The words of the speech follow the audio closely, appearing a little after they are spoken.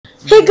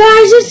Hey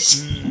guys,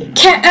 it's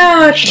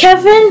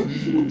Kevin,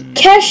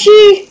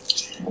 Keshi,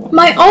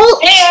 my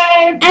alt,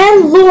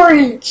 and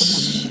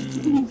Lawrence.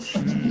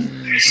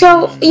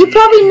 So you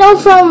probably know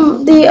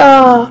from the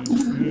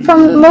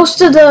from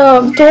most of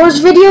the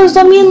Doors videos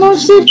that me and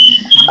Lawrence did.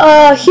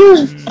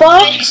 Here's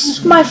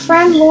Bucks, my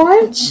friend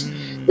Lawrence.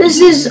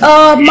 This is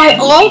my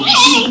alt,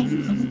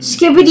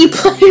 Skibbity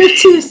Player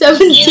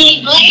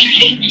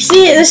 217.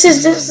 See, this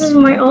is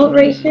my alt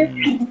right here.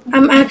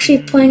 I'm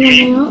actually playing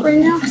on my alt right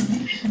now.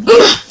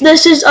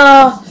 This is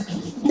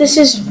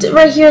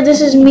right here.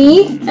 This is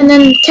me, and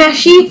then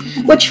Keshi,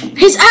 which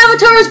his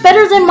avatar is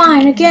better than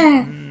mine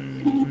again.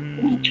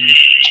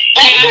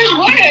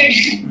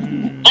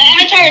 My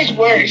avatar is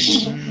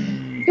worse.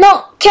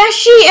 No,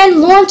 Keshi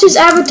and Lawrence's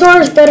avatar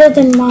is better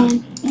than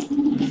mine.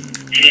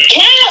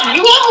 Yeah,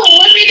 you have a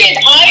limited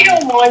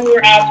item on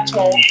your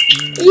avatar.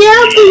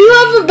 Yeah, but you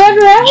have a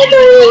better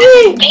avatar than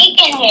me.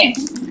 Bacon here.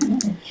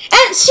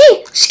 And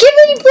see,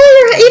 Skibbity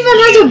Player even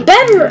has a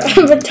better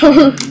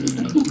avatar.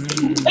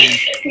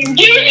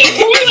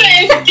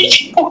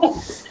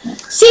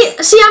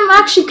 See, I'm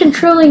actually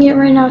controlling it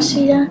right now.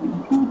 See that?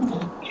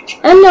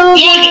 Hello.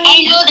 Yeah,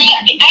 I know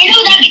that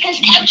because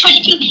Tab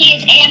 22K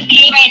is AFK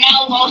right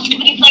now while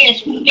Skibbity Player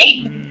is moving.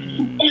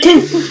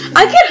 I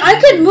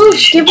could move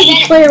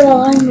Skibbity Player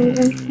while I'm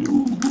moving.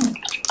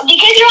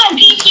 Because you're on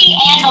PC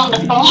and on the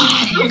phone.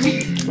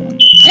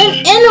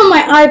 and on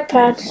my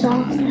iPad, so.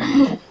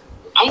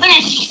 I'm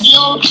gonna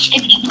steal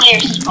Skibbity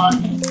Player's spot.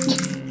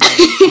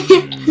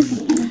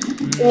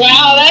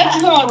 Wow,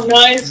 that's not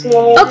nice,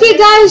 though. Okay,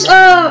 guys,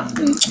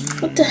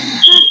 what the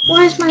heck?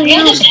 Why is my You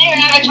have a mouse? better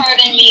avatar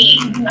than me.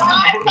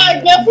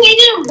 I definitely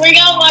didn't bring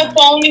out my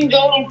phone and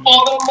go in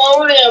photo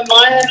mode and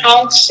mind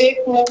how sick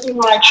looking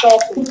my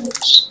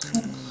chocolates.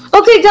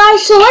 Okay,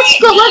 guys, so let's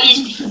go to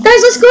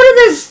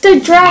the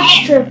drag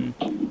strip.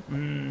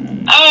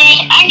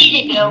 Alright, I need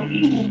to go.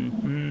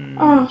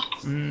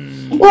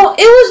 Well,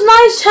 it was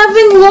nice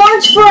having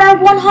Lawrence for our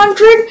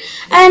 100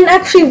 and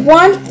actually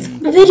 1st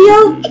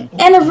video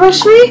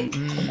anniversary.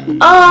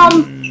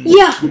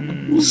 Yeah.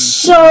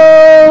 So,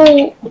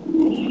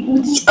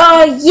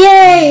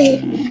 yay!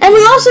 And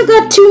we also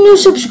got 2 new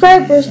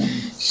subscribers.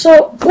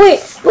 So,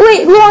 wait,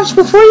 Lawrence,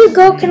 before you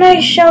go, can I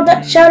shout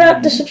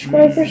out the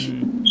subscribers?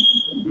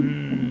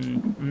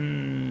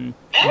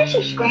 I haven't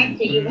subscribed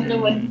to you, by the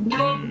way.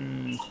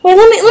 Wait,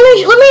 let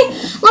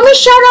me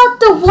shout out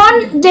the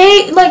one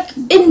day,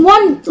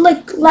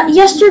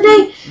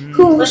 yesterday,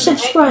 who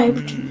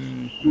subscribed.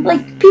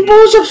 Like, people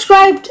who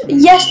subscribed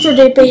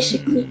yesterday,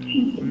 basically.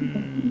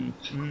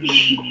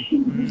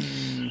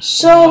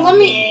 So, let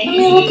me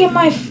look at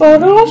my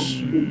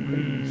photos.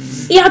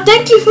 Yeah,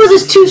 thank you for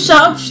this 2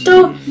 subs,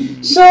 though.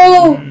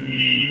 So,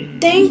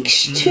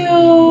 thanks to...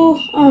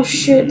 Oh,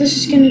 shoot, this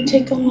is gonna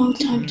take a long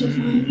time to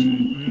find.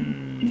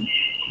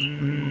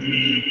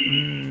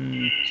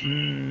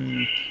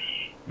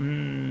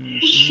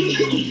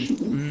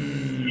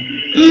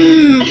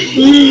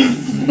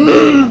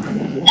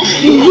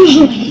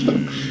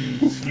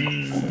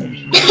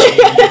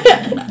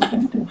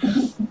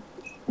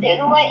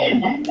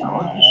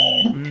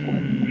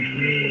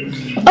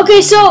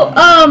 Okay, so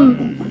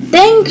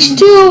thanks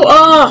to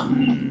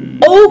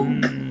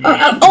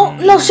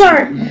no,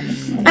 sorry,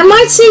 I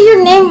might say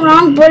your name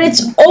wrong, but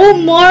it's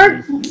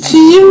Omar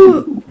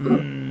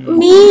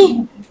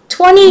Me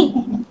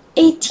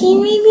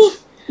 2018 maybe.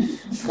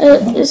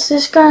 Is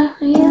this guy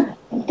here?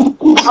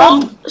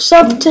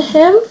 Sub to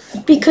him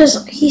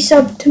because he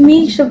subbed to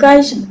me. So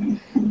guys,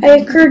 I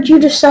encourage you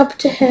to sub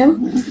to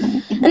him.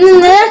 And then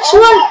the next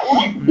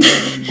one,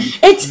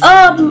 it's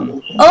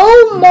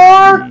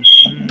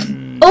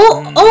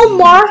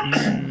Mark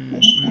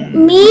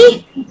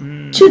Me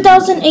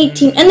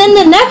 2018. And then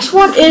the next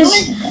one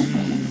is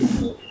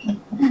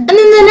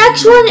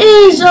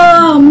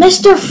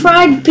Mr.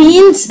 Fried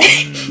Beans.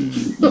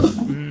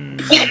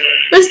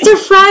 Mr.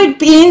 Fried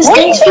Beans,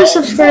 thanks for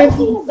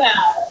subscribing.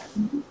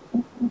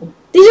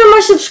 These are my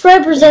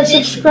subscribers that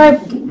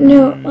subscribe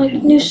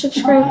new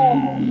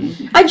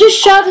subscribers. I just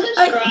shouted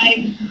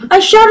I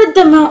shouted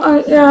them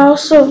out. Yeah,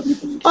 also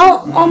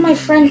all my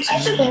friends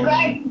subscribe.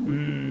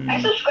 I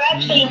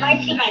subscribed, so you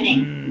might see my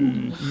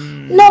name.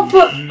 No,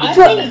 but I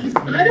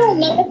don't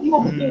know if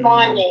you'll see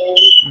my name.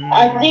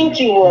 I think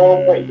you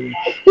will, but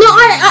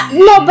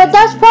no, but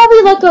that's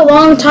probably like a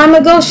long time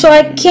ago, so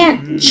I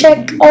can't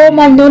check all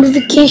my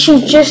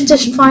notifications just to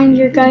find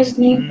your guys'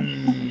 name.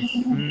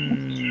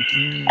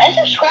 I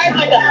subscribed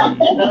like a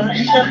month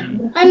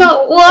ago. I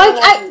know. Well,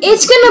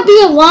 it's gonna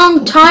be a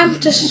long time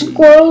to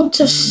scroll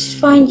to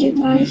find you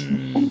guys.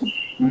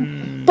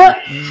 But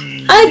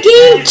I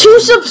gained 2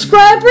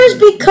 subscribers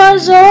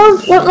because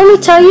of let me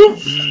tell you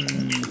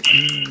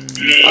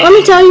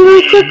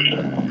really quick.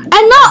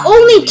 And not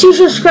only 2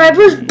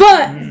 subscribers,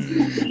 but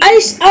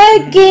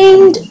I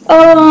gained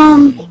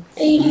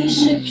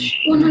 86,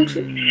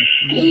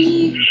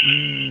 180,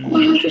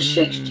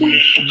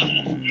 160.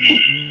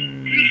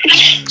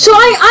 So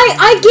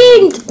I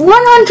gained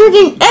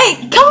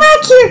 108. Come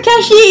back here,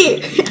 Keshi.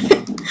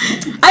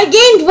 I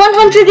gained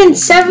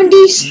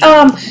 170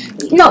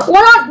 no,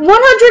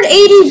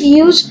 180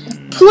 views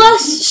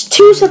plus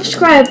 2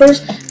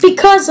 subscribers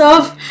because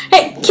of,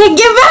 hey, get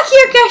back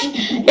here, Cash,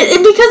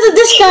 because of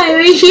this guy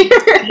right here.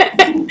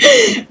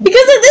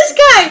 Because of this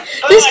guy.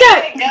 This guy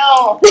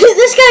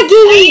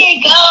gave me. There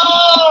you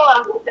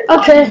go.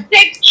 Okay.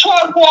 Take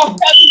Trump while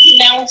Kevin's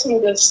announcing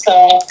this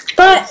stuff.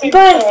 Bye,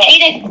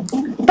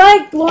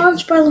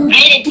 Lawrence.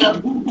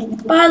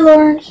 Bye,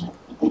 Lawrence.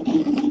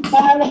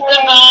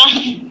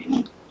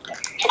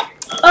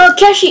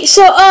 Keshi,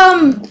 so,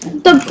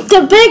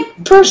 the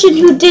big person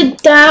who did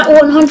that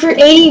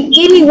 180,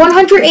 gave me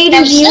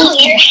 180 views.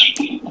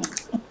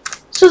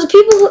 So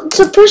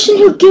the person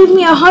who gave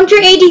me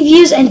 180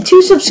 views and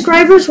 2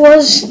 subscribers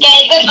was...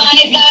 Bye,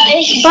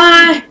 guys.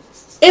 Bye.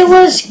 It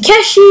was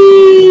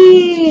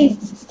Keshi.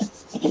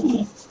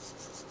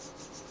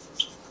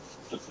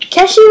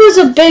 Keshi was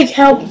a big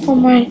help for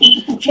my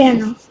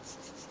channel.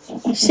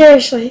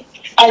 Seriously.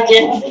 I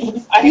did.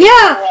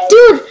 Yeah,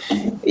 dude,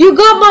 you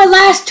got my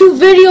last 2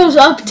 videos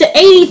up to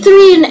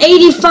 83 and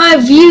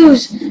 85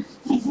 views.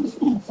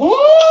 Woo!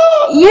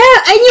 Yeah,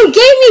 and you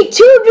gave me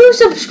 2 new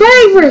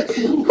subscribers.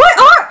 What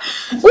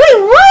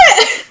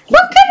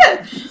kind of,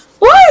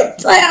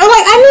 what?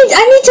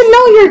 I need to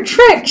know your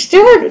tricks,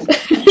 dude.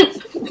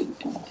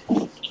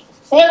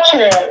 What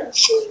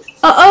tricks?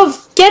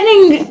 Of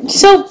getting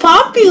so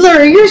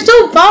popular. You're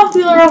so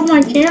popular on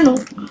my channel.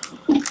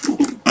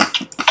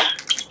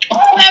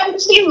 Oh, haven't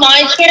seen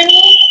my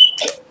channel?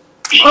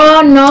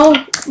 Oh, no.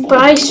 But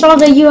I saw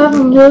that you have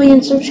 1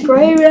 million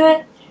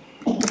subscribers.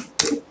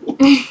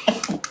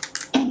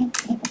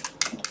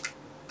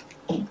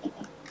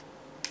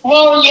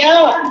 Well,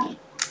 yeah.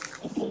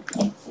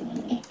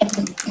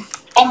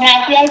 I'm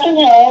happy I can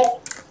help.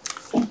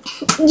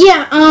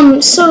 Yeah,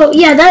 so,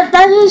 yeah,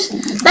 that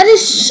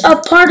is a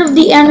part of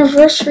the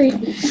anniversary.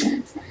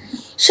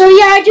 So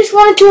yeah, I just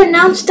wanted to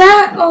announce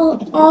that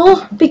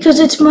all because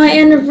it's my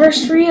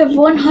anniversary of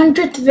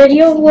 100th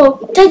video. Well,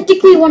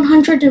 technically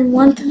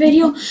 101th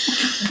video.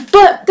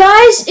 But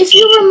guys, if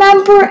you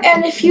remember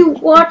and if you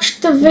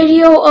watched the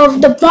video of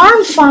the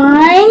barn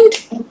find,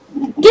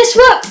 guess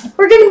what?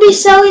 We're gonna be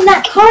selling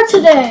that car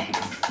today.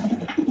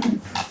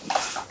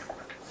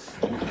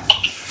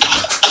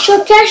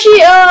 So Kashi,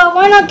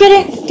 why not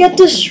get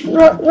this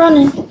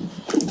running?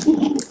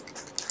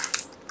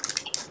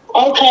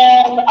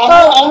 Okay,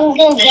 I'm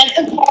gonna get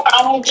the car.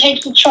 I'm gonna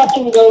take the truck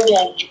and go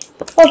get it.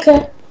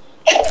 Okay.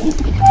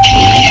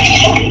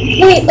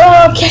 Wait,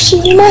 Kashi,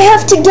 you might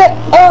have to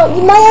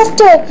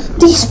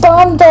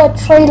despawn the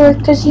trailer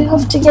because you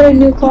have to get a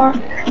new car.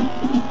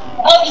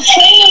 Oh, the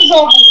trailer's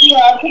over here.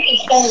 I'll put the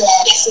trailer.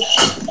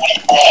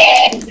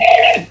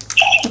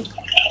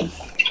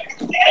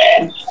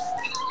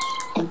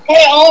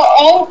 Hey,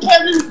 all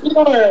 7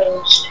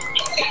 viewers,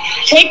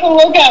 take a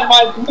look at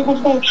my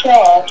beautiful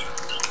truck.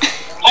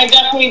 I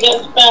definitely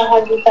just spent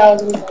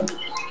 100,000 money.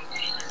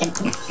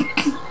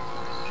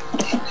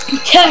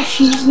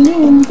 Kashi's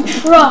new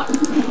truck.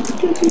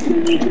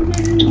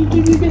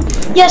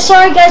 Yeah,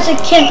 sorry guys, I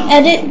can't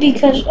edit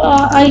because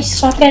I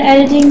suck at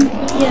editing.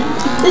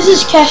 Yeah, this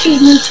is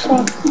Kashi's new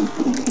truck.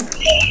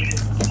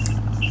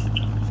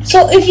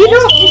 So if you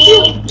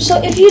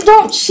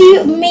don't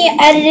see me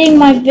editing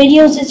my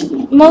videos, it's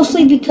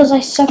mostly because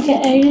I suck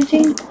at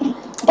editing,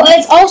 but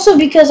it's also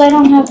because I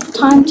don't have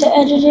time to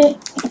edit it.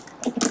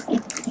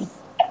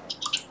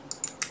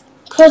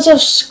 Because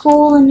of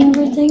school and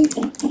everything.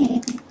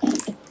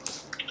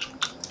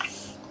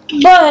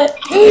 But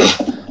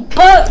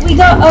we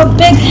got a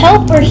big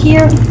helper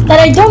here that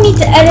I don't need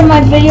to edit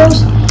my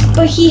videos,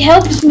 but he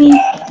helps me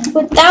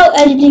without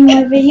editing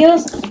my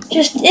videos.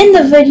 Just in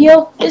the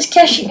video is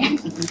Keshi.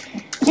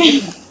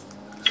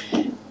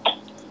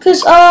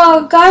 Cause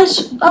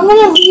guys, I'm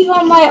gonna leave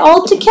on my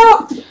alt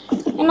account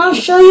and I'll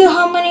show you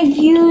how many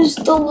views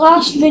the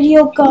last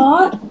video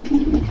got.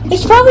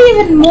 It's probably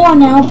even more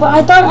now,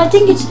 but I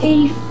think it's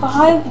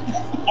 85.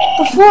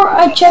 Before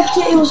I checked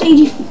it, it was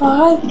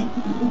 85.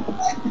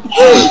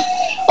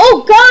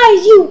 Oh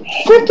guys, you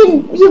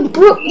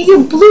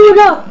blew it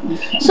up.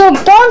 So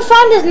Barn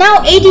Find is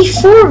now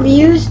 84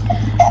 views,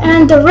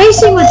 and the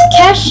Racing with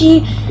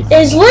Kashi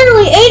is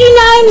literally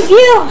 89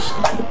 views.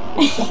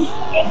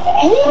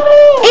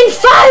 In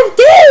 5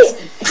 days.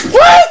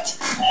 What?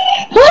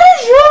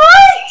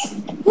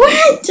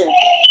 What?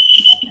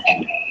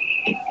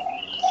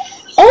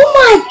 Oh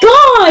my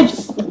god!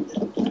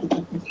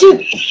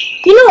 Dude,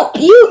 you know,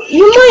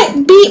 you might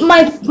beat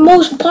my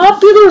most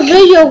popular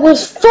video with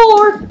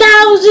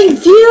 4,000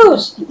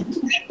 views.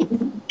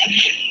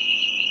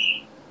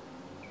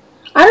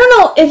 I don't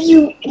know if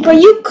you, but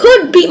you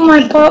could beat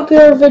my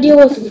popular video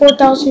with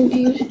 4,000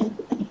 views.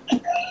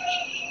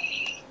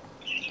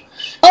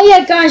 Oh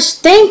yeah, guys,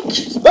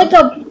 thanks, like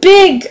a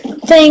big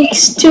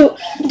thanks to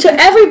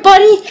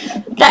everybody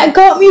that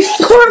got me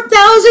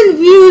 4,000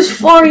 views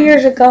 4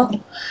 years ago.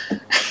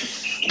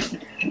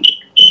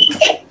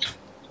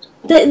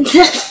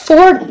 That's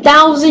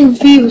 4,000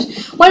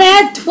 views when I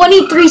had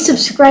 23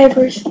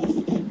 subscribers.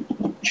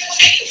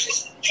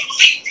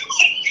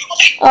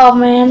 Oh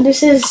man,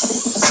 this is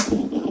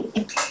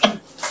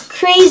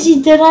crazy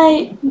that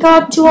I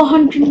got to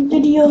 100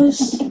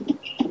 videos.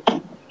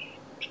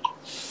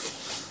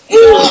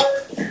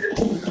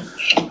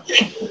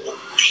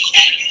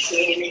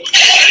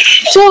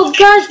 So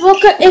guys,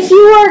 welcome. If you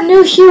are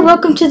new here,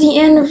 welcome to the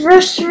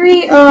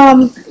anniversary.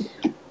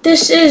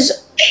 This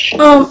is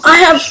I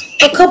have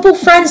a couple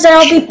friends that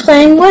I'll be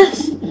playing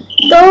with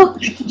though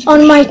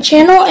on my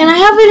channel, and I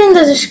have it in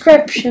the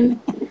description.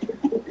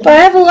 But I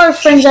have a lot of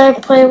friends that I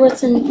play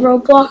with in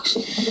Roblox,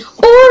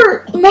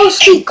 or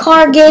mostly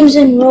car games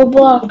in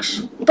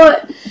Roblox.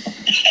 But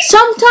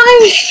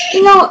sometimes,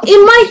 you know,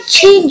 it might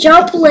change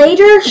up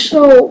later,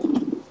 so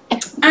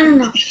I don't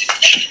know.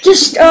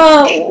 Just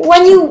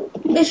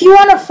if you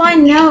want to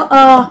find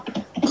out,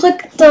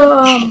 click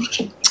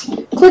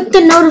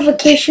the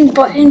notification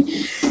button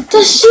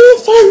to see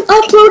if I'm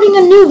uploading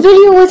a new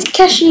video with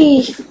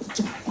Keshi.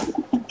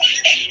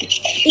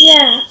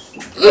 Yeah.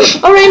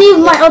 Or any of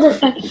my other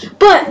friends.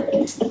 But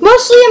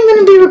mostly I'm going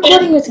to be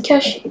recording with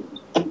Keshi.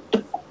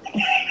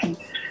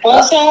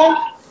 What's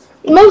that?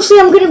 Mostly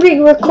I'm going to be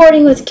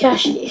recording with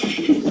Keshi.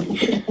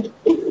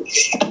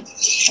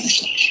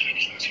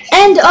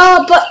 And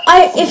but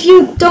if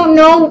you don't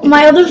know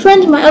my other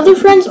friends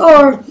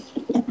are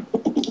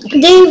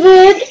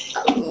David,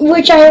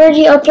 which I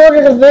already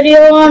uploaded a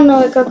video on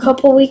like a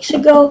couple weeks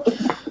ago.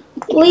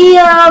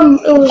 Liam,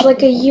 it was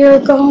like a year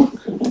ago.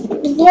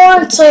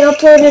 Lawrence, I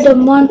uploaded a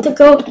month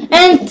ago,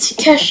 and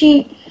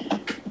Keshi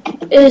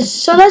is,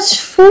 so that's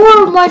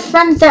 4 of my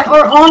friends that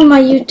are on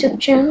my YouTube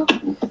channel.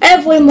 I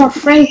have way more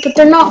friends, but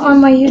they're not on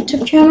my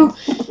YouTube channel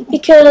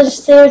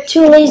because they're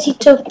too lazy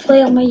to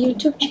play on my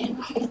YouTube channel.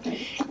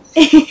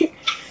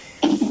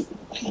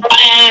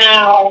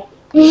 Wow.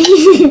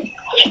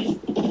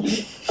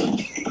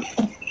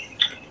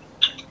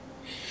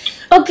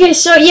 Okay,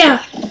 so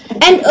yeah,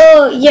 and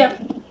yeah.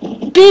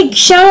 Big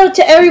shout out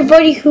to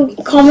everybody who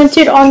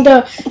commented on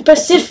the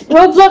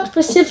Roblox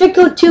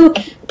Pacifico 2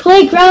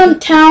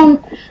 Playground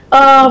Town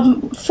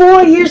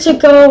 4 years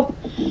ago.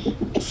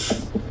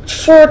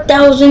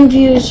 4,000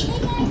 views.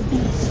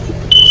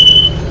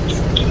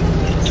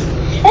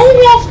 And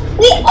yes,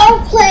 we are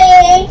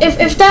playing.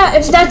 If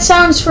that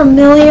sounds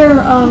familiar,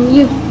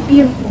 you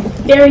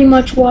very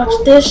much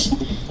watched this.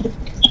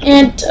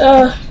 And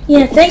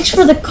yeah, thanks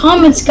for the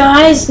comments,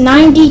 guys.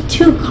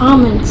 92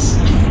 comments.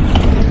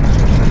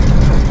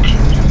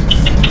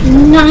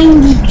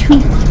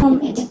 92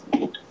 comments.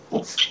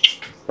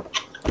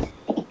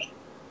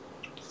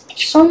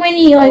 So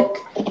many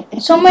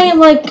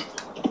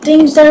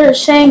things that are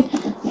saying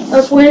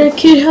like when a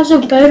kid has a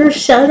better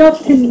setup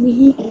than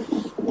me.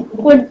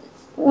 When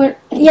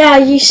yeah,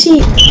 you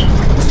see,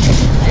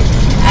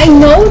 I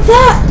know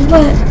that,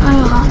 but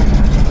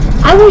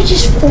I was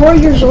just 4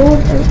 years old.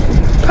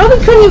 I probably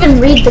couldn't even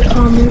read the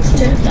comments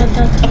at that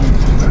time.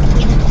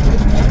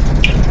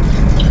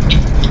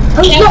 I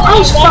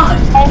was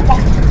fine.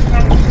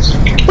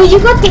 Well, you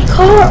got the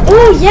car.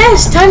 Oh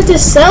yes, time to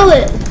sell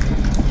it.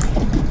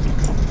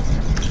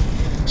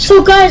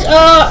 So guys,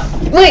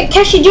 wait,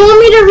 Keshi, do you want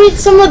me to read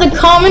some of the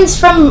comments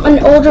from an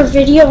older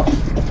video?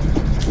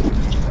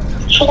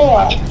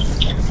 Sure.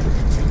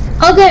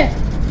 Okay,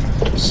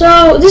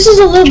 so this is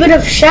a little bit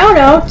of shout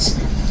outs.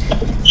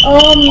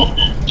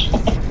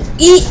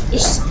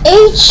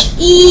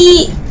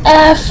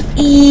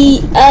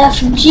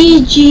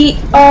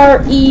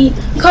 HEFEFGGRE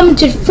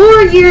commented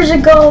 4 years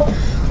ago.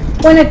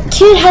 When a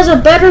kid has a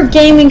better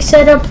gaming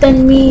setup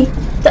than me,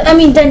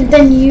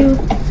 than you.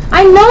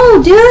 I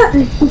know,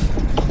 dude.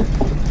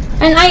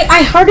 And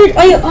I hearted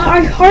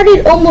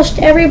almost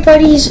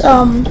everybody's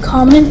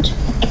comment.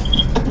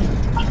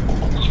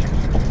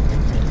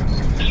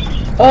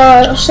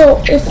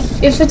 So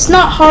if it's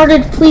not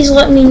hearted, please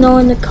let me know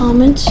in the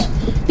comments,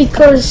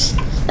 because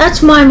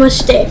that's my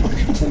mistake.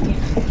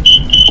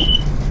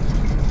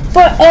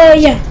 But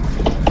yeah.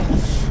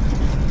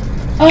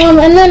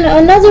 And then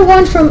another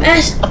one from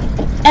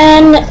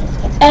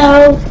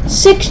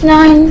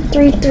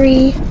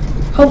SNL6933.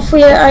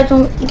 Hopefully I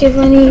don't give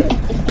any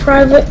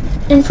private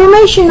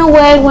information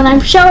away when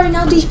I'm shouting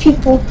out these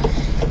people.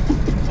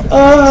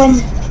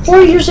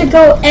 4 years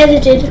ago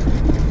edited.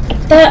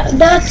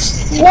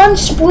 That's one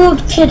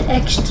spoiled kid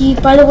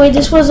XD. By the way,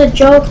 this was a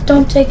joke.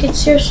 Don't take it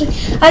seriously.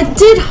 I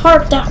did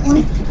heart that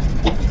one.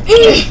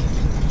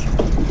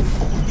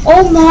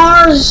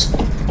 Omar's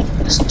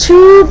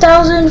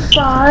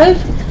 2005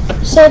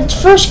 said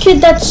first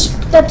kid that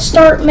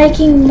start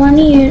making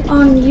money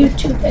on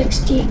YouTube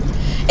XD.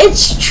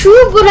 It's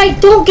true, but I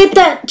don't get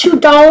that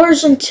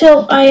 $2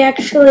 until I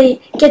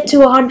actually get to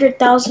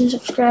 100,000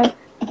 subscribers.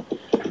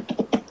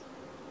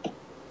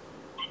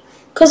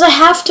 Cause I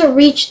have to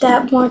reach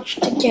that much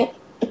to get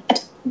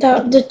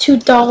the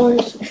 $2.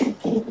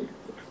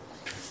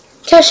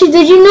 Keshi,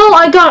 did you know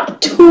I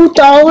got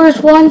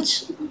 $2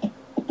 once?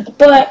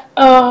 But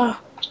I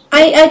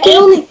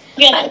can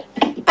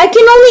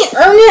only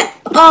earn it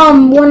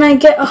when I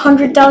get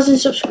 100,000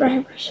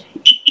 subscribers.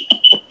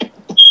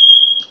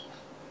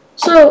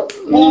 So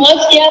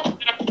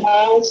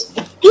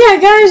yeah,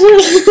 guys,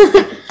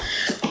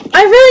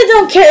 I really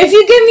don't care if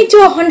you get me to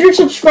 100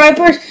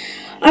 subscribers.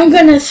 I'm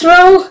gonna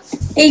throw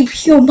a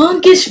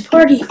humongous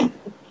party.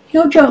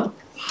 No joke.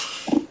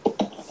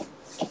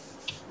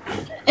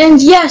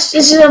 And yes,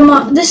 this is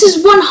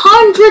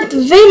 100th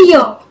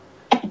video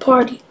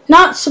party,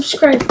 not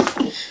subscriber.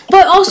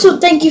 But also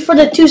thank you for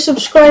the 2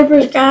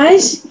 subscribers,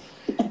 guys.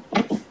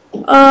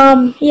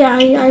 Yeah,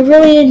 I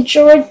really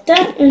enjoyed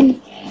that,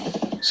 and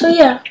so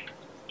yeah.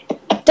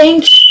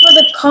 Thanks for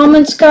the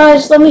comments,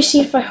 guys. Let me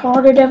see if I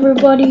hearted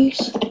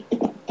everybody's.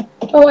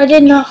 Oh, I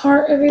did not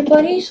heart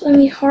everybody's. Let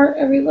me heart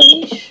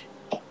everybody's.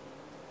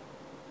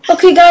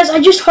 Okay, guys, I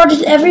just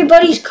hearted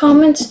everybody's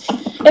comments.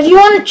 If you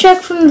want to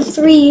check from the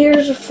 3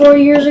 years or 4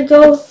 years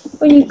ago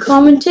when you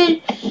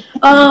commented,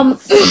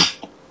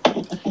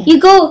 you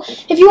go,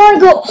 if you want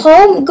to go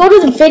home, go to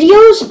the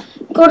videos,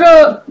 go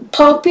to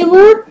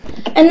popular,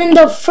 and then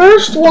the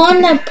first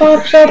one that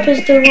pops up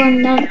is the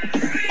one that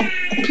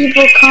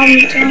people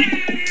comment on.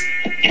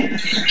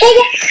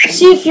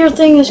 See if your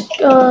thing is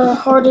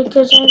hearted,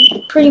 because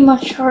I pretty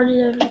much hearted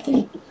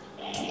everything.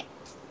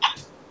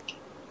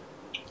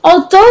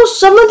 Although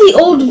some of the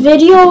old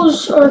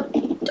videos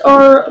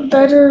are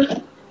better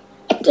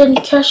than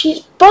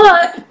Keshi's,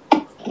 but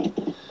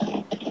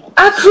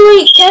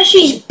actually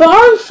Keshi's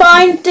barn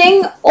find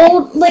thing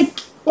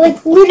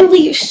like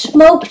literally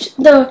smoked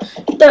the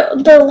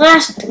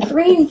last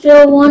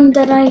Greenville one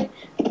that I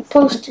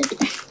posted.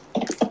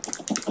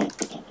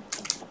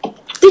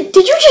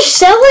 Did you just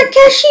sell it,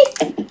 Keshi?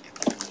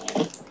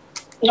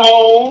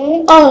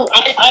 No. Oh.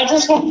 I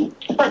just want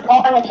to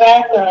record in the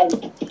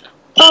background.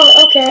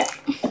 Oh, okay.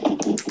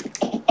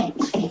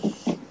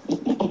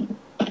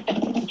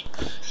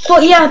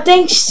 Well, yeah,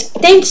 thanks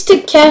to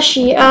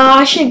Keshi.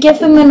 I should give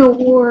him an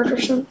award or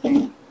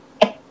something.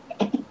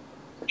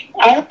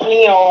 I don't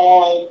need an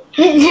award.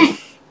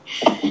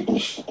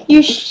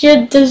 You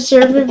should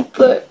deserve it,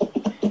 but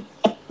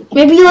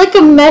maybe like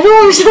a medal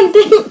or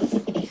something?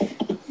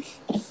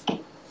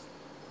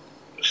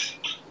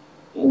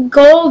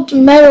 Gold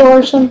medal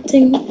or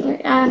something.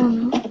 I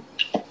don't know.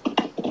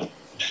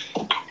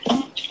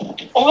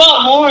 What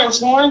about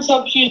Lawrence? Lawrence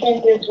helps you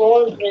think there's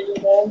Lawrence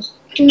videos.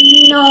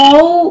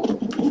 No.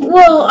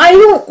 Well, I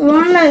don't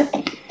want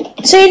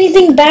to say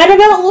anything bad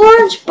about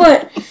Lawrence,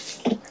 but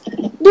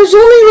there's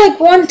only like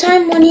one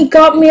time when he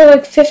got me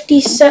like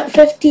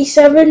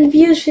 57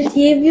 views,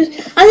 58 views.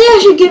 I think I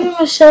should give him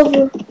a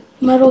silver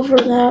medal for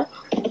that.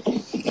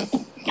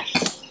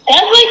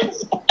 That's like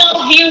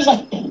 12 views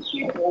on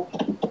YouTube.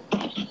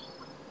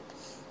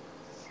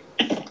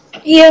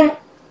 Yeah.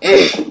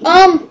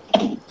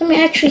 Let me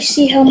actually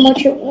see how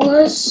much it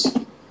was.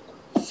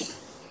 I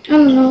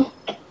don't know.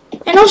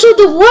 And also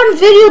the one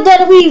video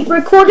that we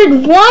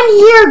recorded 1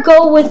 year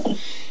ago with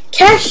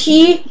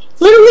Keshi,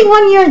 literally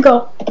 1 year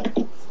ago.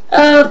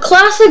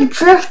 Classic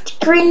Drift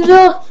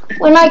Greenville,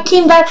 when I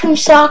came back from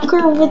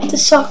soccer with the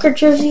soccer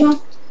jersey on.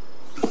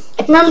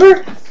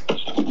 Remember?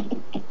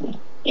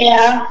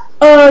 Yeah.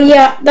 Oh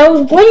yeah, that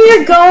was 1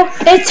 year ago.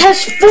 It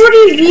has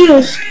 40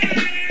 views.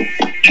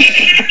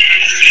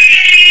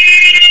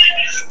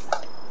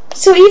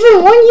 So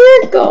even 1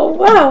 year ago,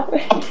 wow.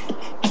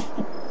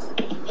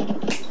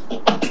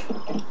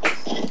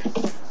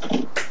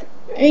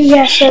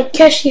 Yeah, so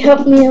Keshi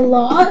helped me a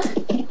lot.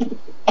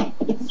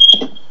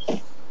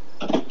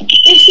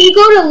 If you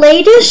go to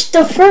latest,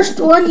 the first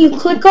one you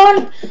click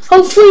on,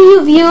 hopefully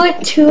you view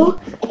it too.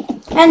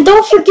 And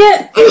don't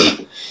forget,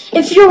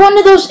 if you're one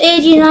of those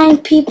 89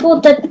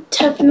 people that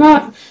have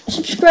not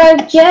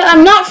subscribed yet,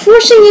 I'm not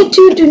forcing you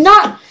to.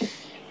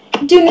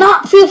 Do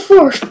not feel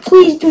forced.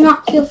 Please do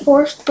not feel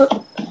forced.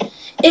 But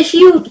if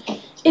you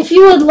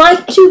would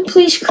like to,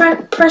 please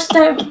press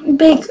that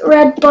big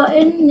red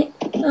button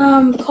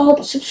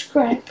called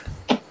subscribe.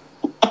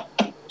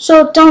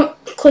 So don't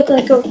click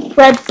like a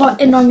red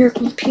button on your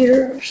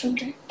computer or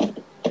something.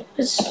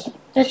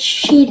 That's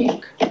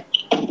cheating.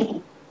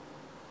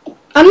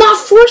 I'm not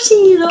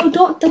forcing you though.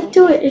 Don't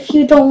do it if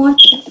you don't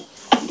want to.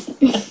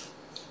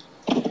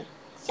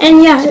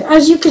 And yeah,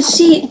 as you can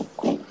see.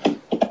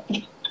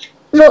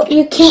 Well,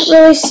 you can't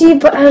really see,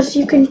 but as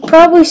you can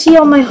probably see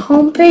on my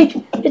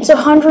homepage, it's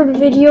 100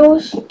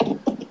 videos.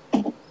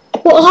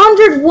 Well,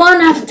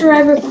 101 after I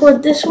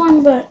record this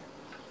one, but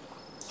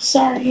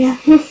sorry, yeah.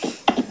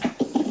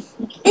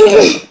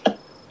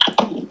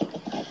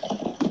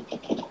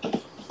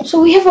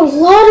 So we have a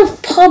lot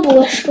of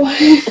published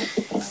ones.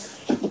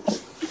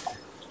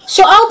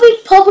 So I'll be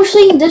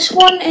publishing this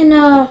one in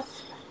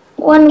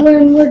when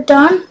we're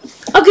done.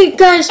 Okay,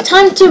 guys,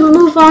 time to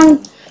move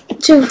on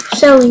to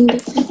selling the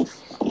thing.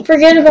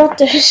 Forget about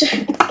this.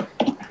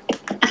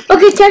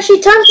 Okay,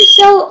 Keshi, time to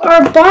sell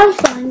our barn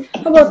find.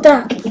 How about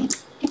that?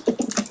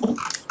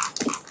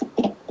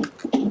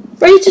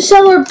 Ready to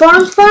sell our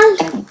barn find?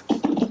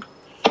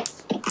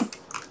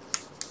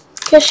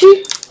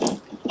 Keshi?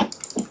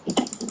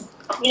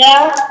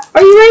 Yeah.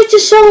 Are you ready to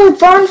sell our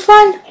barn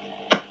find?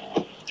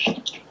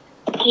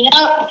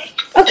 Yeah.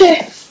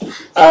 Okay.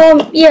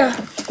 Yeah.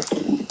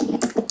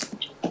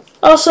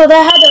 Also,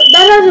 that had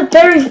a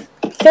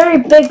very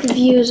big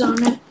views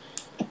on it.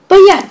 But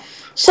yeah,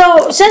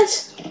 so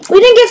since We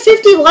didn't get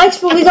 50 likes,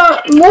 but we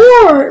got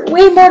more,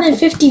 way more than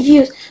 50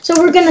 views. So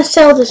we're gonna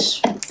sell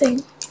this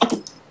thing.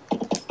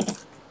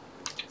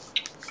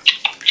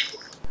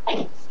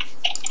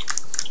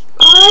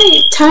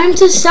 Alright, time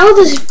to sell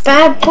this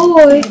bad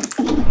boy.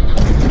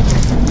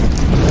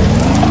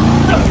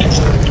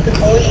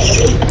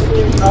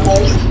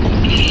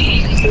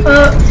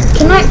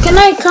 Can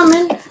I come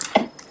in?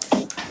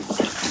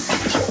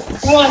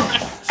 Come on.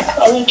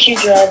 I'll let you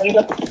drive. You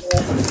got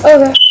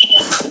Okay.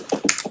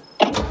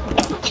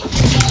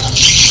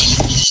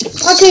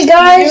 Okay,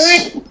 guys.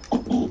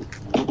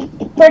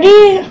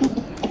 Ready?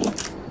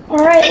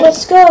 Alright,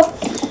 let's go.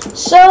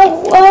 So,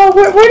 where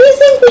do you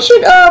think we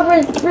should,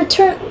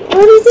 return?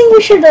 Where do you think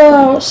we should,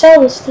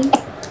 sell this thing?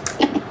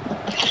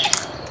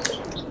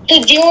 the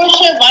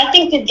dealership. I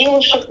think the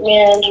dealership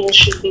manager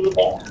should be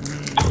there.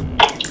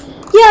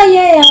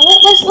 Yeah.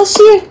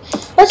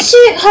 Let's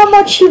see how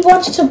much he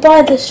wants to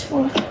buy this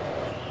for.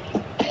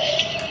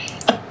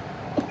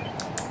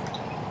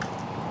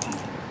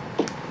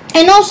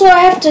 And also, I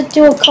have to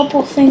do a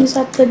couple things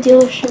at the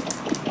dealership.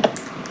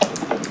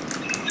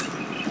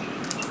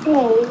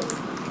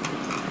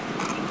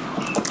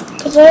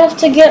 Because I have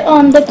to get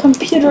on the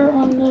computer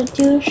on the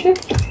dealership.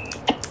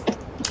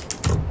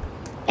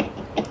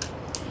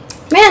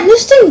 Man,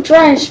 this thing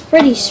drives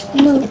pretty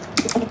smooth.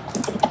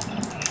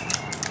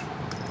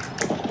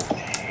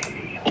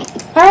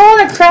 I don't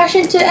want to crash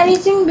into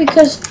anything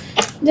because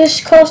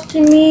this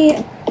costed me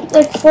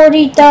like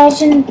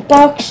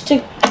 $40,000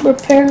 to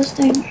repair this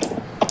thing.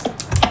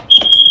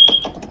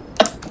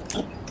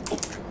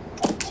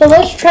 So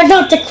let's try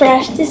not to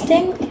crash this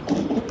thing.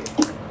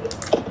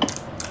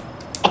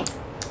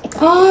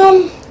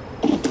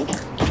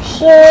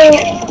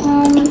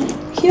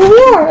 Here we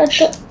are at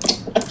the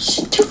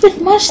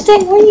stupid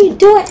Mustang. What are you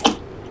doing?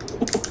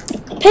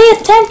 Pay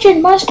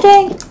attention,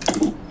 Mustang.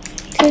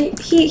 Okay,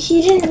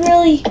 he didn't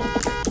really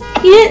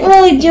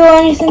do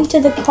anything to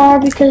the car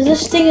because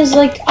this thing is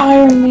like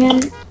Iron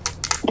Man.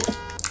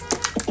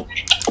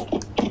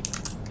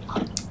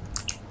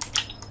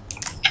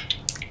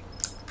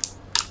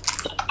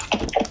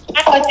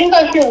 I think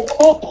I hear a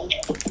call.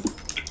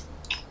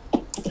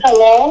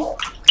 Hello?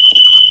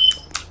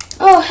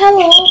 Oh,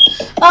 hello.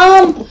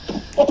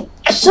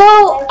 So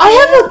I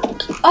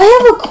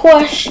have a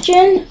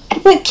question.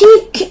 Wait,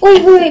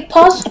 wait,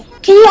 pause.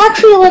 Can you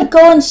actually like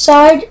go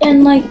inside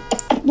and like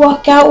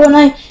walk out when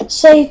I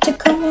say to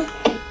come in?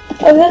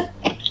 Okay.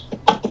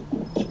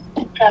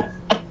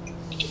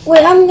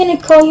 Wait, I'm gonna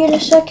call you in a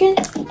second.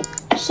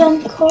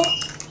 Some call.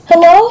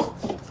 Hello?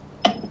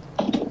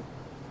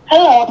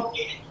 Hello?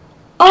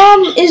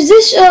 Is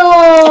this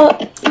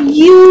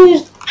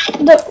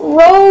the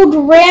road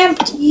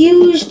ramped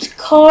used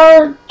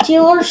car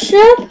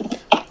dealership?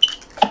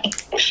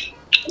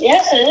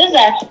 Yes, it is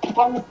actually.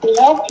 How can I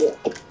help you?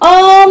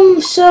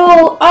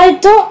 So I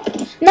don't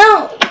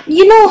now.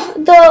 You know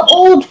the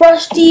old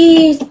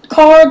rusty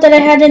car that I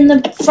had in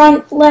the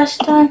front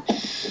last time.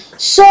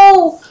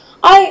 So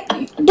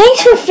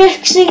thanks for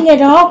fixing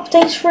it up.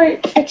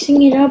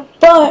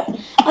 But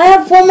I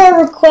have one more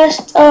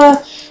request.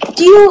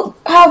 Do you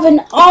have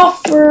an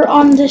offer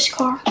on this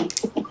car?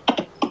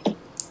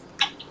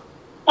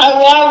 I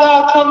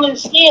gotta come and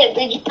see it.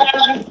 Did you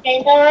guys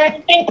repaint or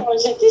anything, or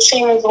is it the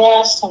same as the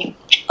last time?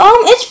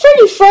 It's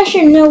pretty fresh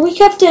and new. We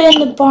kept it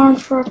in the barn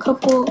for a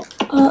couple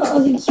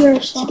of a year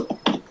or so.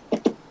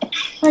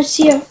 I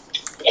see you.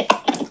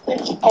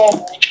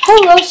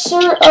 Hello,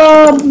 sir.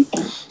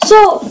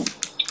 So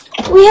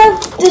we have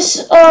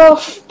this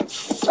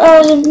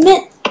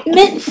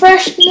mint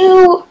fresh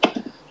new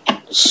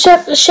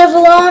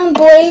Chevrolet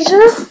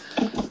Blazer.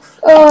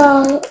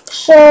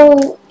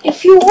 So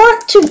if you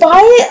want to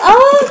buy it,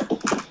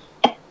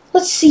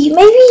 let's see,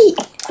 maybe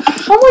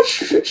how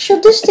much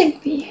should this thing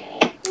be?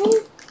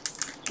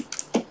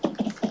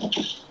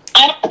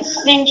 I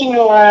was thinking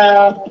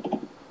around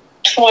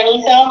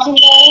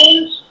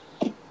 $20,000.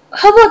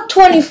 How about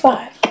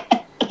 25?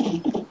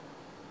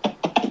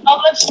 How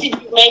much did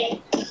you make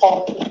it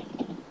for?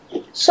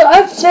 So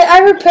I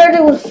repaired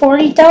it with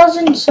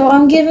 40,000. So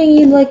I'm giving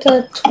you like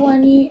a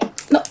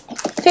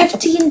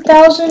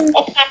 15,000.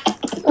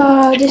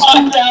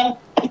 Discount.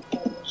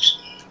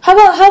 How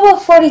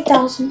about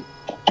 40,000?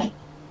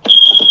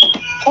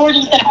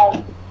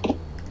 40,000.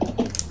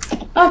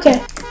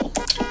 Okay.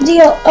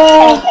 Deal.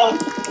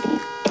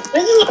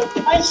 This is a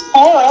nice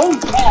car. Oh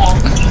yeah.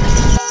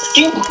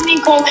 Do you want me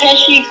to call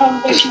Keshi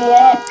come pick you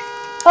up?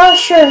 Oh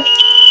sure.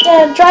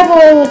 Yeah, drive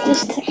away with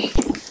this thing.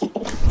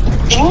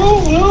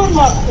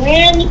 My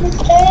brand new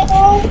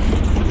car.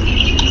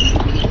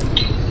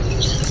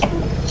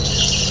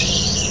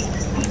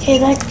 Okay,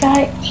 that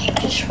guy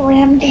just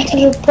rammed into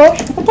the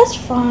bush, but that's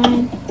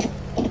fine.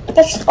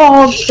 That's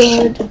all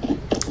good.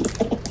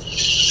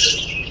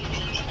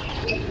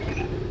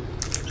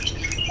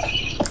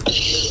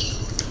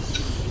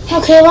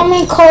 Okay, let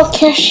me call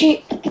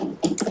Keshi.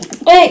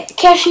 Hey,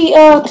 Keshi,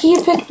 can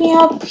you pick me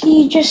up?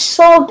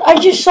 I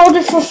just sold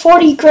it for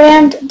 40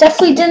 grand.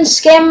 Definitely didn't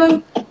scam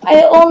him.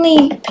 I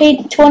only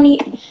paid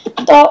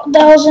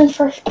 20,000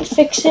 for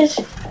fixes.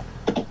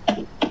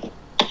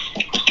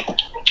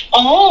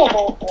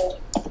 Oh.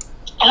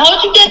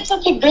 How'd you get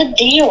such a good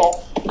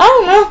deal? I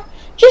don't know.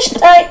 Just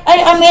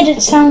I made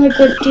it sound a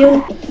good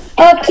deal.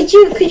 Could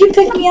you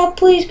pick me up,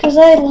 please? Cause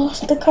I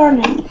lost the car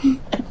now.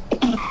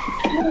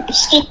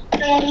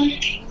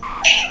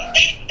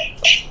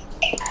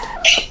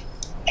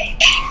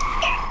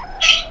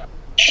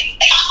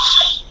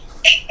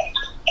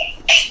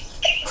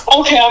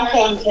 Okay, I'm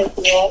coming to take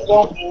you out.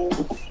 Don't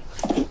move.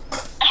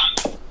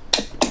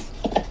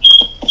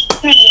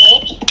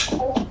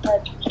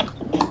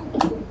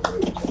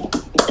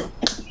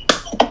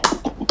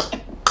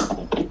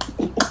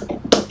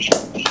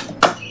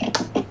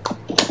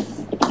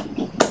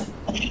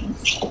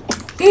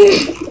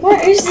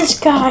 Where is this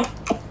guy?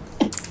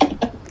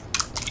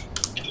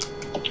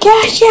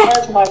 Gotcha!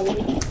 Gotcha!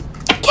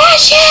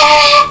 Gotcha!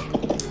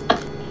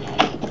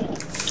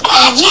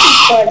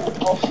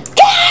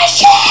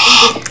 Gotcha!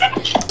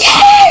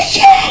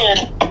 Gotcha!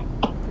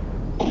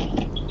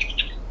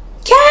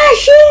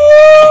 Gotcha!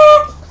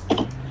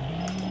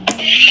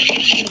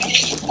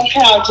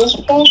 Okay, I'll just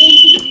pull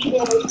these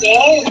videos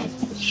down.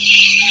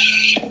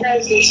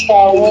 There's this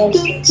Star Wars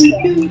and stuff.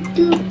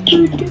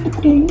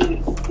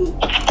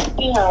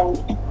 Yeah.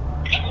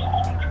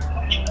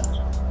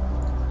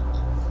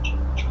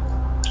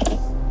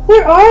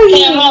 Where are you?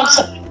 Yeah, I'm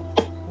outside.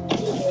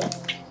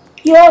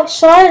 You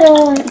outside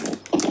or?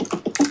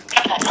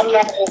 I'm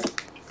not in.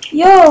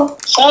 Yo.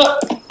 So,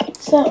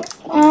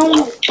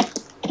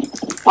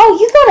 oh,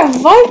 you got a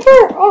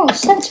Viper? Oh,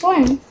 since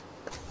when?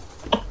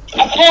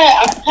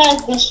 I've had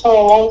this for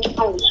a long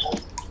time now.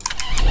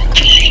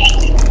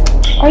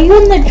 Are you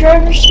in the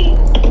driver's seat?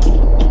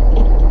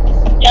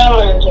 Yeah, I'm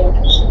in the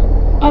driver's seat.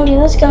 Okay,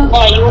 let's go.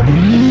 Why, you?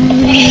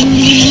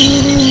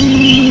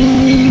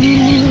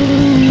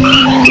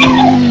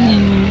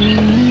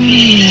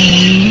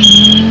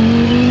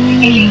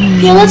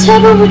 Yeah, let's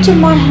head over to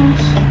my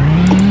house.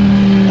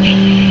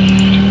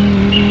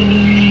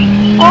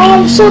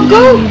 So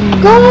go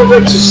over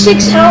to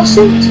 6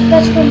 houses.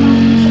 That's where my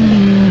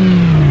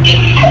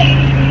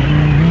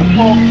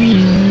house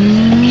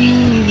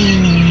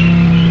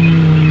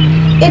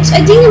is.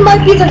 I think it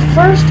might be the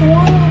first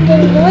one on the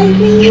right,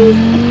 maybe?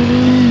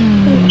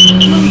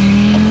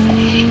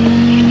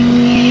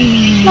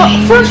 No,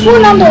 first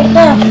one on the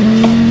left.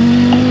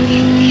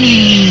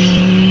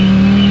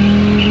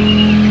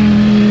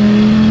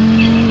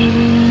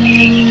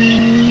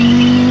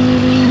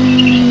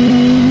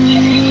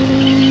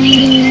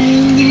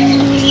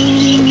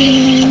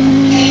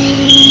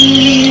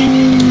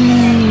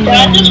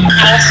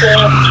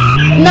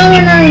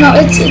 No,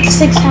 it's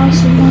 6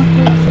 houses, not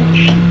like that.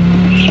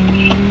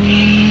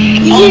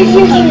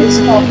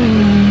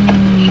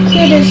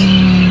 Here it is.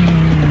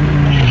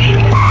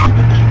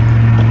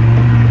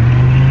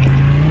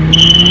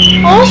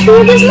 Oh, that's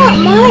weird, that's not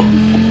mine.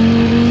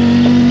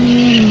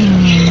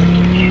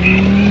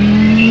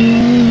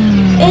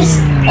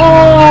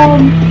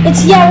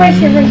 It's, yeah, right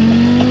here.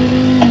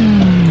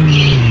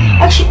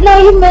 Actually, no,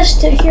 you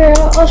missed it. Here,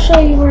 I'll show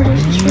you where it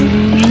is. It's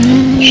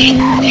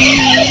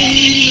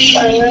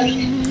right here.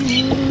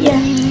 Yeah.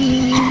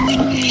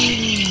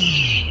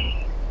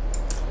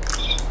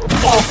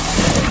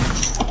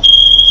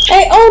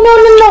 Hey, oh no.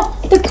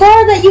 The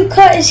car that you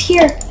cut is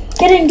here.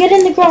 Get in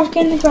the garage,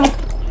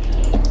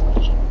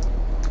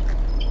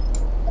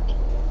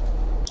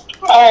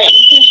 Alright,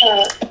 you can turn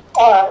it.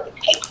 Alright.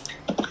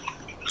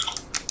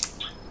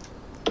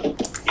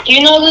 Do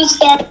you know this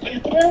doctor?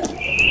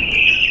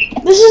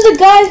 This is the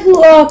guy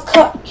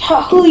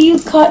who you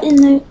cut in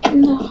the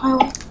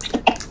highway.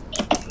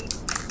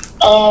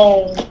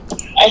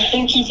 I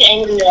think he's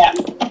angry at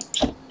me.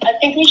 I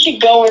think we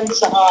should go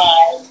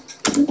inside.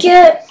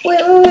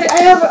 Wait,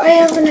 I have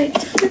an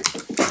idea.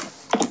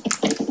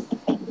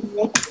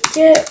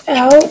 Get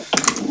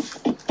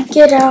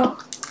out.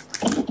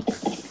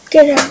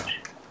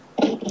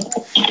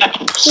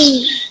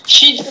 Please.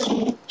 She's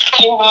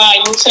high.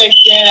 You said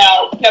get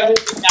out.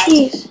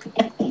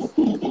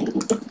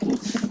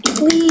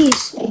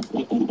 Please.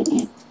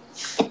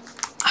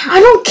 I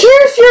don't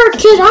care if you're a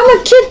kid. I'm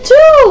a kid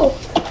too.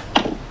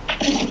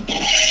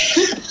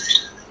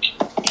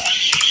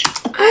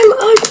 I'm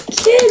a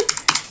kid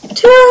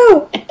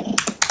too.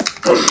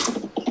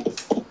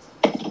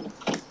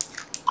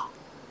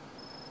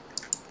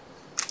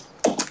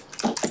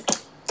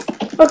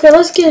 Okay,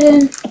 let's get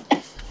in.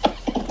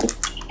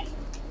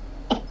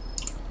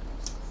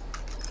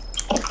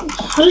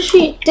 How does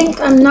she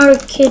think I'm not a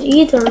kid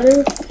either,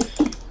 dude?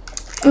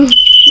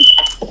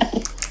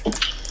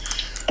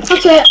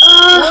 Okay,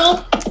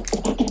 I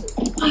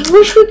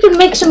wish we could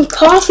make some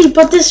coffee,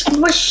 but this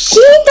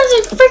machine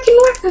doesn't freaking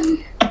work.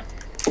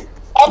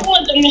 I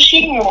want the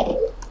machine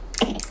roll.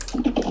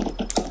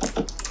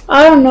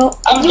 I don't know.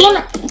 Do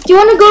you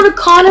wanna go to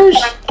Connor's?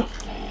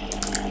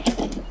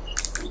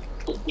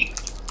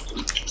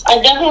 I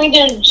definitely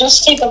did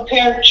just take a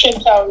pair of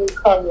chips out of the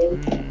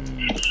cupboard.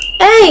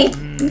 Hey,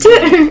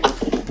 dude.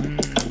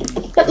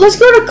 Let's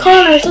go to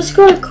Connor's. Let's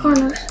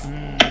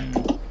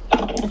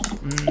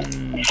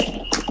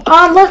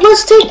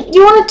take. Do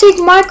you want to take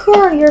my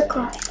car or your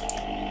car?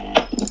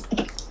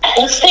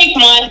 Let's take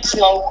my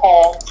slow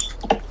car.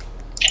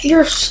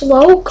 Your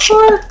slow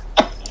car?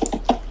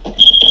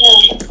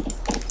 Yeah.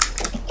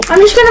 I'm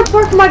just gonna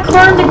park my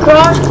car in the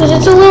garage because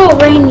it's a little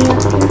rainy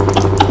up here.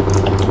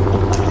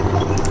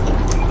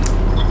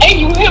 Hey,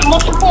 you hit my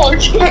car.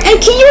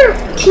 And can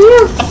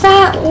your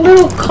fat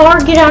little car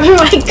get out of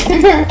my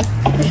car?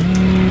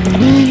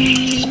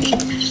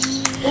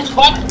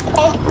 Why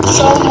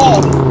so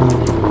low?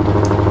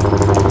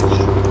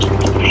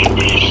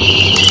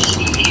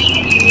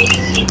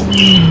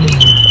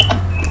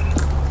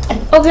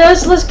 Okay,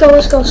 let's go.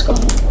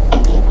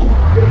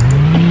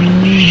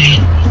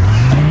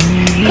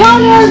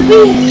 Connors,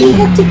 we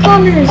hit the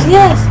Connors,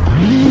 yes.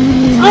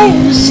 I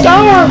am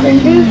starving,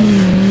 dude.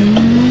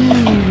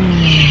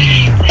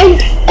 And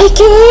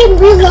AKA in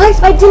real life,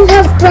 I didn't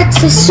have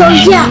breakfast, so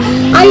yeah,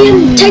 I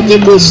am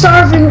technically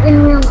starving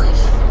in real life.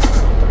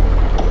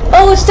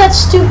 Oh, it's that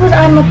stupid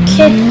I'm a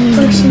kid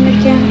person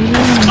again.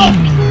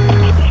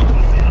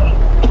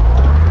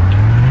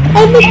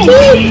 I'm a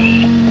kid!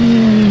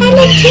 I'm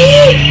a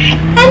kid!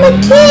 I'm a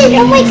kid!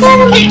 Oh my god,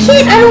 I'm a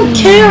kid! I don't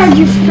care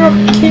if you're a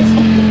kid.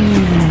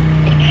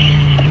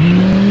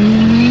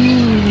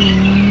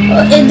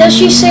 Does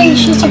she say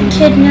she's a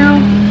kid now?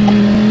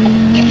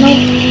 Nope.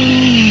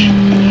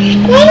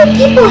 Why do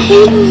people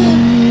hate me?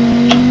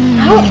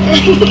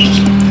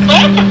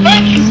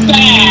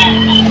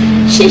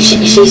 She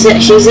said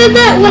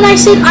that when I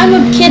said I'm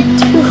a kid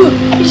too.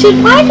 She said,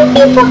 why do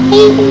people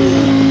hate me?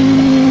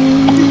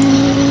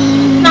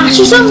 Nah,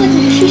 she sounds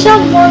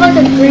more like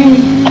a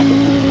granny.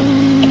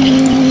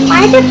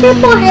 Why do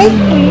people hate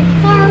me?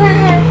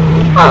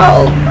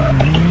 Oh,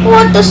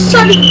 on the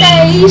sunny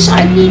days,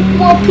 I need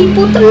more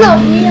people to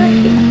love me. I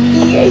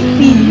hate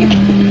me.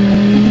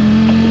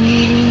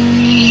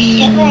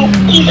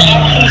 He's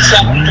actually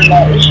something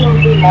that it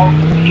shouldn't be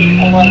multiple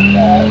people like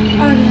that.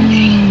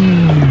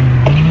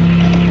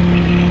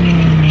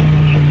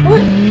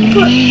 What?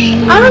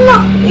 I don't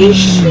know. Is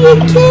she a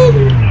kid?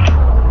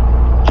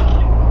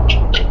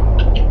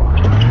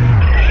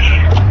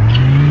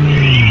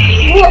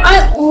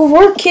 Well,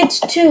 we're kids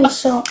too,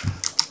 so.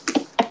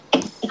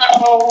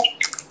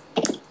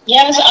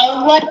 Yes, I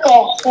would like a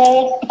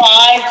whole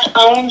 5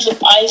 pounds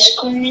of ice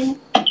cream.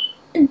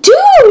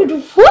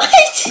 Dude,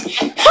 what?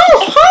 How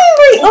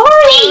hungry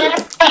are you?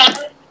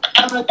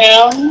 5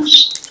 pounds.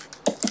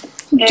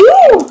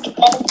 Dude.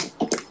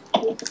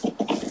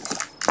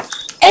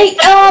 Hey,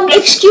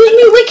 excuse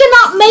me, we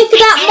cannot make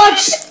that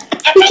much.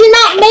 We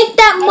cannot make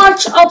that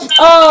much of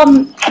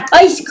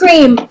ice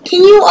cream.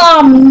 Can you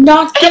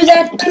not do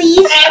that,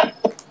 please?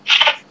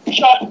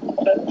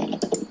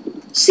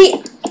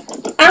 See,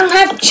 I don't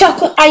have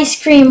chocolate ice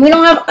cream. We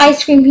don't have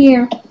ice cream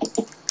here.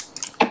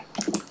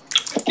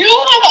 You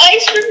don't have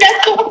ice cream?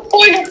 That's the whole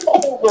point of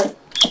over.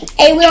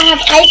 Hey, we don't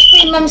have ice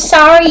cream. I'm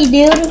sorry,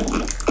 dude. I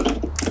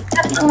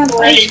don't have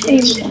ice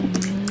cream.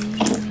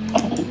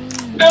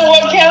 You know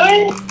what,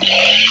 Kevin?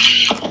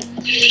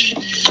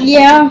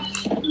 Yeah.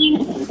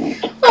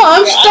 Oh,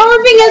 I'm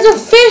starving as a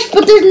fish,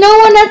 but there's no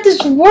one at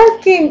this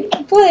working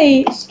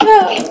place. No.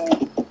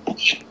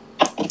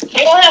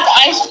 They don't have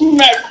ice cream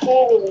at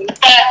Cooley.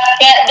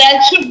 That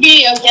should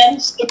be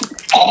against the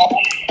law.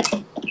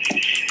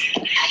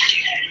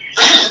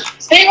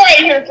 Stay right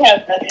here,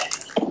 Kevin.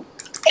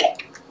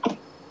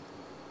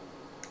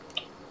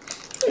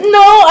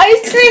 No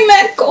ice cream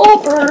at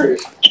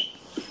Culver's.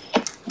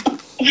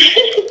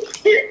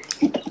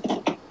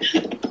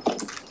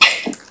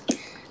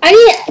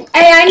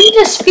 I need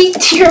to speak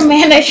to your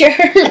manager.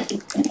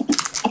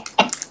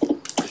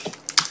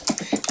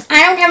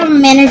 I don't have a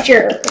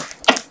manager.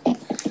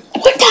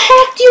 What the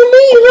heck do you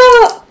mean?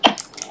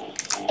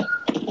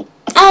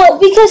 Oh,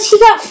 because he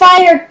got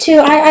fired too.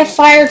 I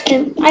fired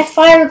him. I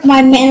fired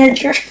my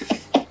manager.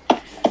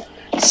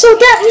 So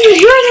that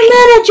means you're the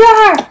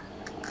manager.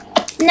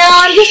 No,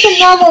 I'm just a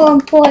normal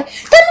employee.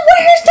 Then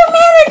where's the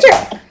manager?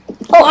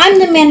 Oh, I'm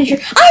the manager.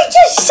 I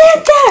just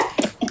said that.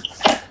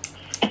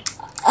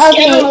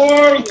 Okay.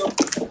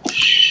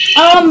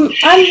 I'm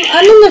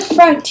in the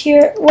front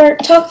here. We're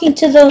talking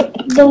to the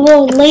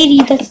little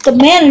lady that's the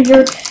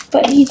manager,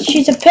 but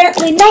she's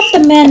apparently not the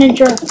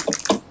manager.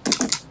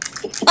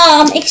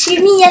 Excuse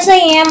me, yes I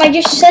am. I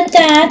just said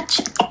that.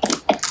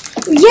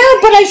 Yeah,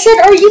 but I said,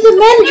 are you the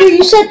manager?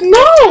 You said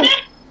no.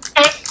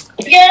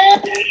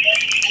 Yeah.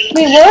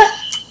 Wait, what?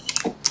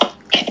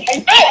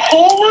 Is that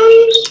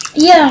Culver's?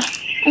 Yeah,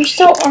 I'm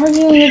still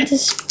arguing with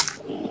this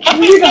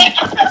weirdo.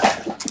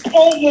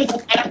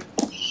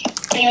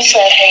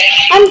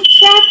 I'm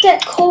trapped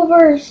at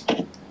Culver's.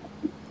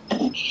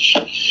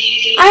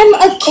 I'm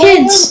a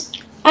kids.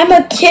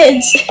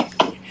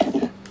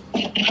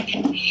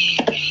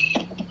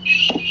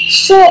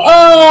 So,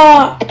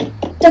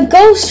 the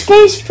ghost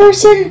face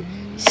person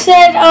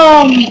said,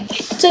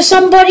 to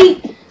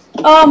somebody,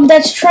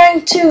 that's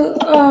trying to,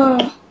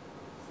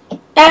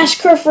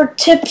 ask her for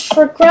tips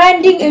for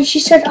grinding, and she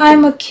said,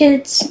 I'm a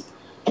kids.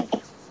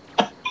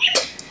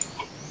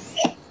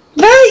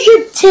 Very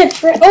good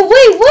tips, right? Oh,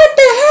 wait, what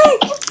the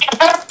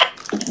heck?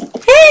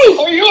 Hey!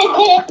 Are you a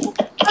cool?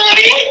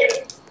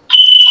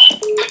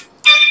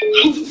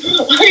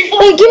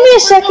 Wait, give me a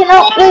second.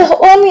 Wait,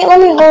 let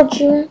me hold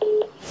you.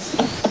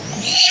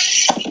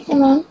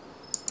 Hold on.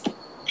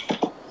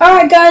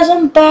 Alright guys,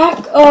 I'm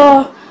back.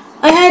 I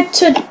had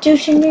to do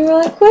something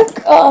really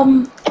quick.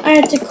 I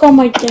had to call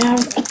my dad.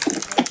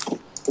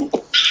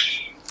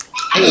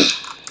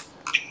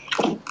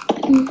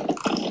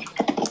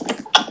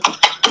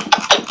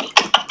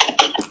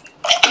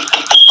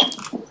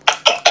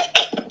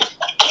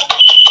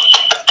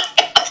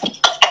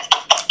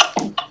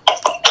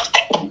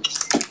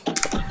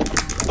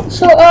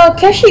 So,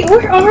 Keshi,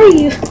 where are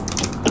you?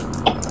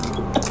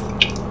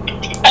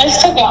 I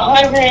just took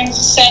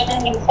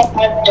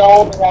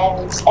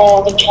 $175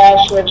 all the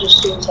cash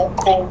registers are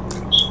closed.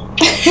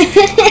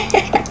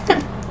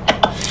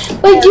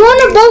 Wait, do you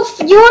wanna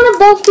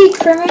both be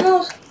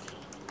criminals?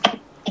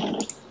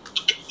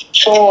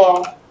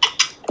 Sure.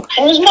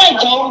 Where's my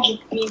gold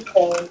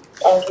people?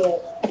 Okay.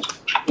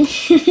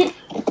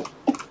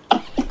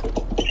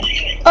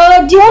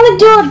 Do you wanna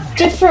do a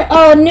different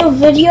new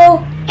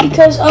video?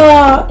 Because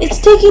it's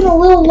taking a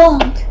little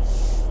long.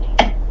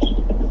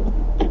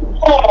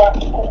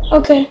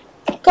 Okay.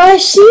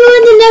 Guys, see you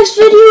in the next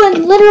video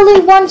in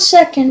literally 1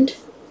 second.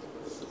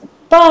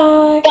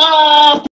 Bye. Bye.